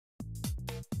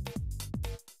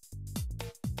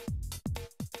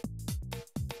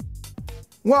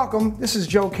Welcome, this is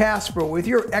Joe Casper with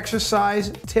your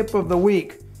exercise tip of the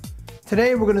week.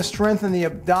 Today we're going to strengthen the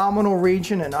abdominal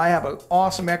region, and I have an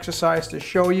awesome exercise to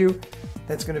show you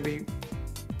that's going to be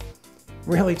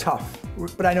really tough,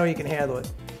 but I know you can handle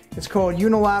it. It's called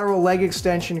Unilateral Leg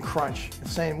Extension Crunch.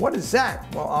 It's saying, what is that?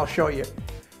 Well, I'll show you.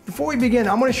 Before we begin,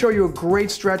 I'm going to show you a great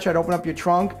stretch. I'd open up your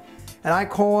trunk, and I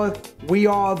call it We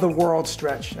Are the World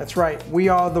stretch. That's right, we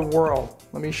are the world.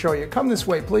 Let me show you. Come this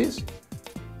way, please.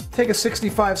 Take a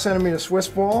 65 centimeter Swiss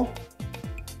ball.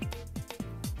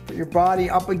 Put your body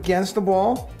up against the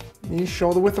ball. Knees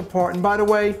shoulder width apart. And by the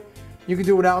way, you can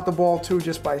do it without the ball too,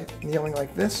 just by kneeling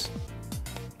like this,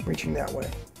 reaching that way.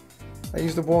 I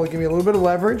use the ball to give me a little bit of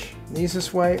leverage. Knees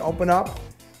this way, open up.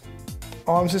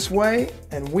 Arms this way,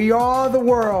 and we are the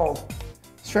world.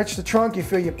 Stretch the trunk, you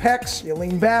feel your pecs, you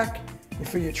lean back, you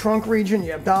feel your trunk region,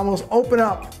 your abdominals open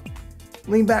up.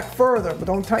 Lean back further, but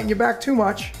don't tighten your back too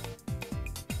much.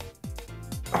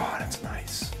 Oh, that's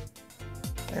nice.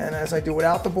 And as I do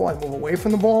without the ball, I move away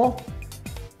from the ball.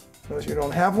 Those of you who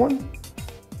don't have one,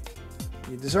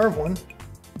 you deserve one.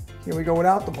 Here we go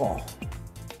without the ball.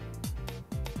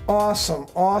 Awesome,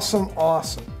 awesome,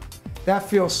 awesome. That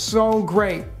feels so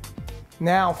great.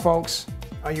 Now, folks,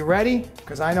 are you ready?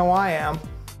 Because I know I am.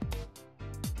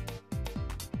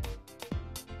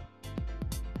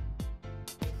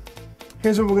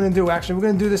 Here's what we're going to do. Actually, we're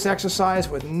going to do this exercise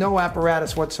with no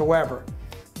apparatus whatsoever.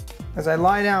 As I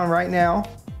lie down right now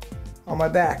on my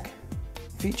back,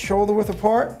 feet shoulder width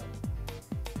apart,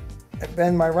 I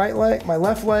bend my right leg, my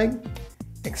left leg,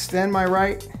 extend my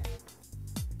right,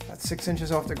 about 6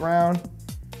 inches off the ground,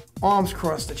 arms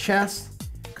cross the chest,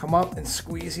 come up and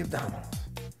squeeze the abdominals.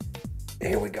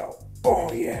 Here we go.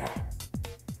 Oh yeah.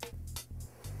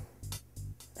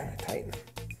 And I tighten.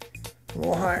 A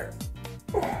little higher.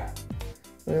 A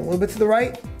little bit to the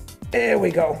right. There we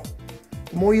go.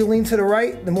 The more you lean to the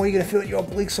right, the more you're going to feel your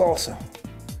obliques also.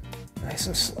 Nice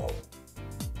and slow.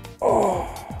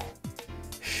 Oh.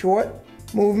 Short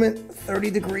movement, 30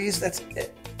 degrees, that's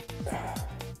it.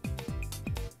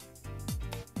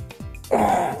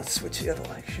 Oh. Let's switch to the other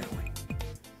leg, shall we?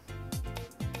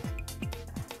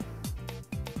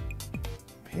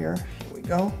 Here we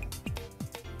go.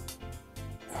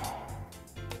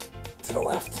 To the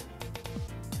left.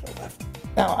 To the left.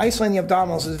 Now, isolating the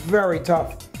abdominals is very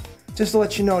tough. Just to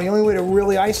let you know, the only way to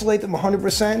really isolate them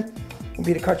 100% would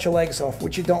be to cut your legs off,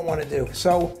 which you don't want to do.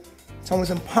 So it's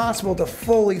almost impossible to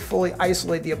fully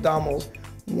isolate the abdominals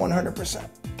 100%.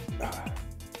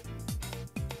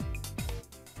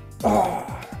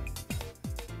 Oh.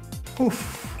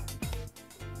 Oof.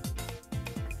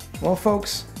 Well,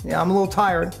 folks, yeah, I'm a little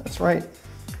tired. That's right.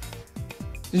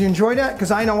 Did you enjoy that? Because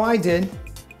I know I did.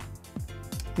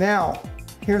 Now,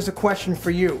 here's a question for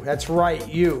you. That's right,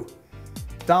 you.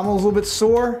 Abdominals a little bit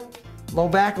sore, low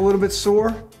back a little bit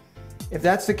sore. If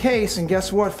that's the case, and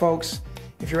guess what, folks?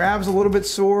 If your abs are a little bit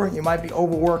sore, you might be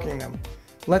overworking them.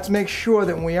 Let's make sure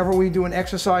that whenever we do an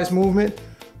exercise movement,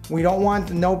 we don't want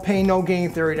the no pain, no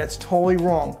gain theory. That's totally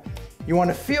wrong. You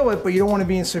want to feel it, but you don't want to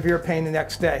be in severe pain the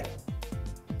next day.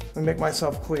 Let me make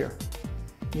myself clear.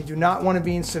 You do not want to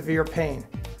be in severe pain.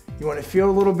 You want to feel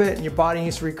a little bit, and your body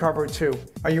needs to recover too.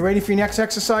 Are you ready for your next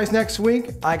exercise next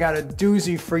week? I got a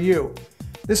doozy for you.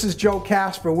 This is Joe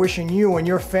Casper wishing you and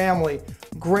your family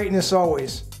greatness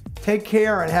always. Take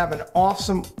care and have an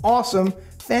awesome,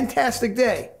 fantastic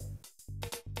day.